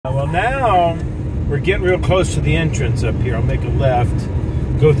Well, now we're getting real close to the entrance up here. I'll make a left,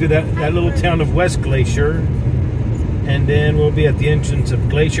 go through that little town of West Glacier, and then we'll be at the entrance of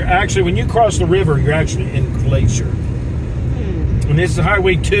Glacier. Actually, when you cross the river, you're actually in Glacier. And this is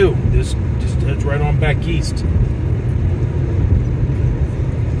Highway 2. This just heads right on back east.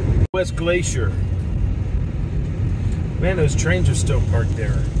 West Glacier. Man, those trains are still parked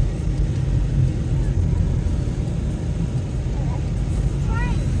there.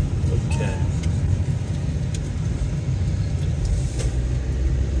 Okay.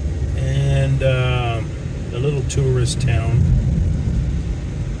 And a little tourist town.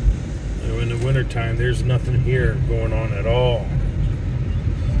 In the wintertime, there's nothing here going on at all.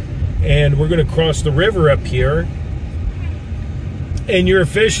 And we're going to cross the river up here. And you're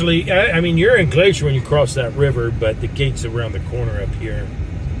officially, I mean, you're in Glacier when you cross that river, but the gate's around the corner up here.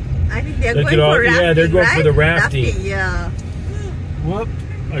 I think they're going for rafting. Yeah, they're going for the rafting. Yeah. Whoop.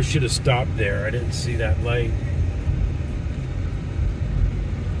 I should have stopped there. I didn't see that light.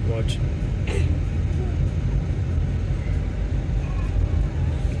 Watch.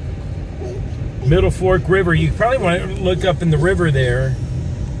 Middle Fork River. You probably want to look up in the river there.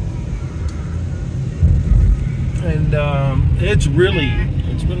 And it's really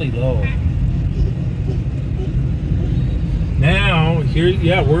low. Now, here,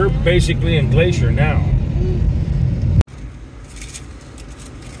 yeah, we're basically in Glacier now.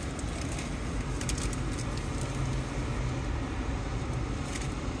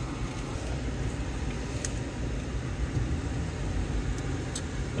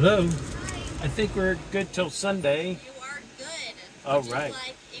 Hello. Hi. I think we're good till Sunday. You are good. All Would right. you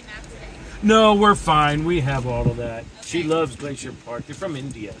like a map today? No, we're fine. We have all of that. Okay. She loves Glacier Park. They're from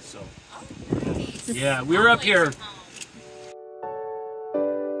India, so. Oh, nice. Yeah, we were up here Home.